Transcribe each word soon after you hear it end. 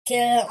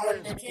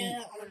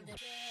KillaOnDaBeat.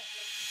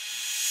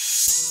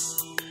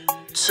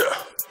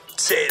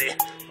 Teddy,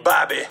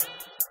 Bobby,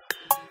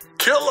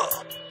 Killer.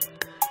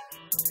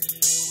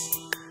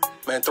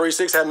 Man,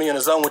 3-6 had me in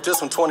the zone with this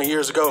one 20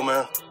 years ago,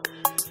 man.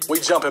 We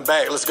jumping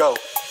back, let's go.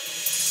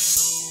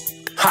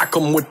 I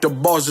come with the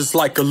bars just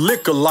like a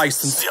liquor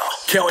license.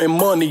 Counting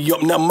money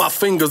up, now my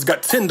fingers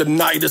got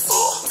tendonitis.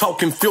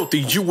 Talking filthy,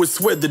 you would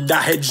swear that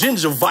I had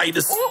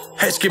gingivitis.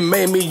 Asking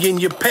mammy in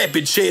your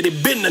pappy, Chatty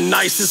been the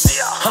nicest.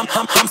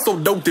 I'm so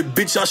dope that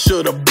bitch I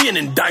should've been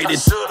indicted.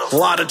 A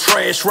lot of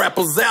trash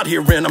rappers out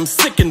here and I'm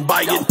sick and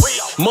biting.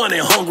 Money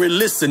hungry,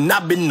 listen,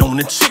 I've been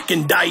on a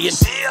chicken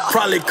diet.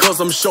 Probably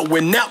cause I'm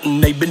showing out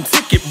and they been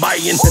ticket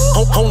buying.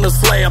 On the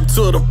slab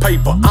to the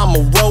paper, I'm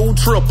a road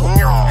tripper.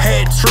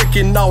 Hat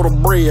tricking all the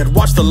bread,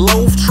 watch the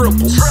loaf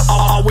triple.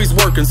 Always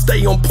working,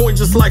 stay on point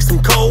just like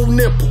some cold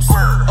nipples.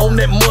 On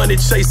that money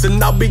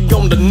chasing, I'll be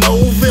on to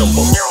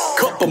November.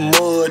 Cup of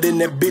mud and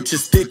that bitch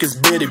is thick as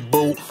Betty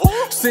Boop.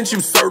 Since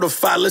you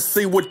certified, let's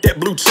see what that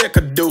blue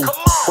checker do.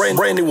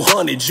 Brand new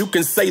hundreds, you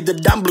can say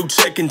that I'm blue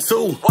checking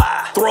too.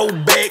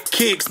 Throwback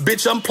kicks,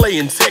 bitch, I'm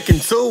playing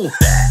Tekken 2.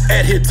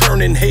 At here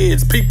turning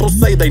heads, people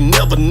say they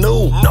never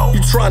knew.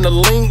 You tryna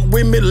link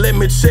with me, let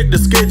me check the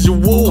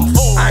schedule.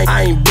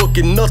 I ain't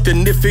booking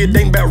nothing if it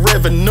ain't about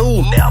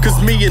revenue.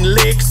 Cause me and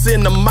Lex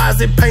in the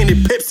Mozzie painted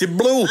Pepsi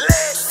blue.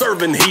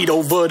 Serving heat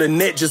over the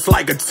net just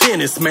like a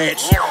tennis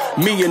match.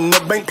 Me and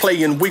the bank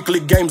playing weekly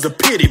games of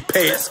pity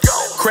pats.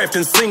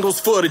 Crafting singles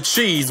for the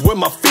cheese with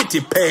my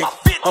 50 pack.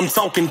 I'm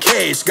talking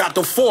cash, got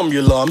the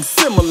formula, I'm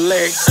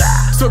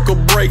Similac. Took a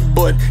break,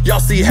 but y'all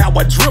see how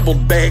I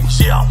dribbled back.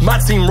 My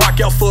team rock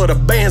out for the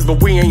bands,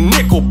 but we ain't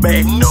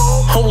Nickelback.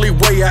 Only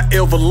way I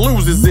ever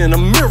lose is in a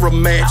mirror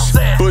match.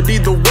 But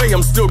either way,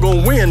 I'm still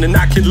gonna win and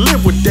I can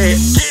live with that.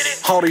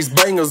 All these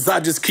bangers, I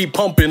just keep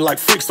pumping like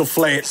Fixer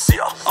Flats.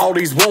 All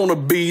these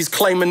wannabes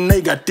claiming they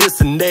got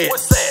this and that.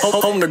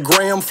 On the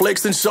gram,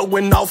 flexing,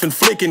 showing off and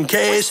flicking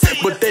cash.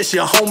 But that's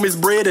your homie's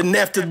bread, and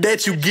after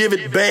that you give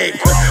it back.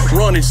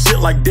 Running shit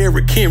like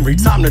Derrick Henry,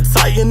 time to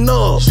tighten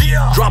up.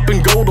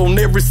 Dropping gold on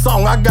every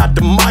song, I got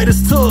the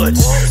Midas touch.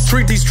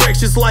 Treat these tracks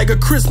just like a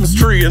Christmas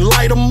tree and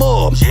light them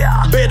up.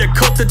 Better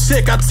cut the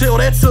check, I tell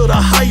that to the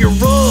higher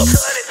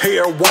ups.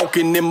 Hair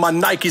walking in my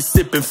Nike,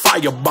 sipping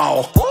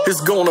Fireball.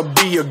 It's gonna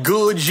be a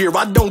good year,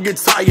 I don't get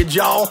tired,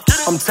 y'all.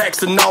 I'm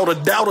taxing all the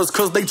doubters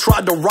cause they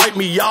tried to write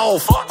me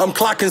off. I'm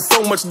clocking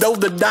so much dough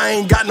that I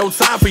ain't got no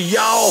time for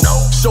y'all.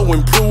 Show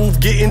and prove,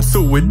 get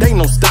into it, ain't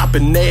no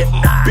stopping that.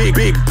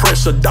 Big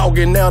pressure,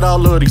 dogging out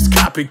all of these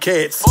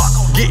copycats.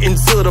 Get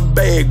into the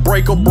bag,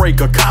 breaker,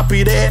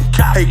 copy that.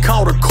 Hey,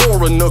 call the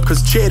coroner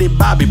cause Chatty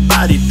Bobby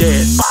bodied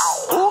that.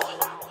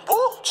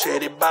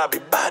 Chatty Bobby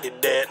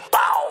bodied that.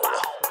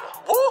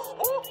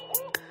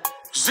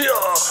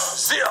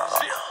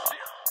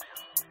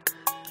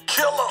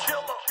 Killer,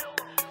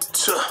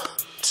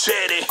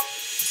 Chatty.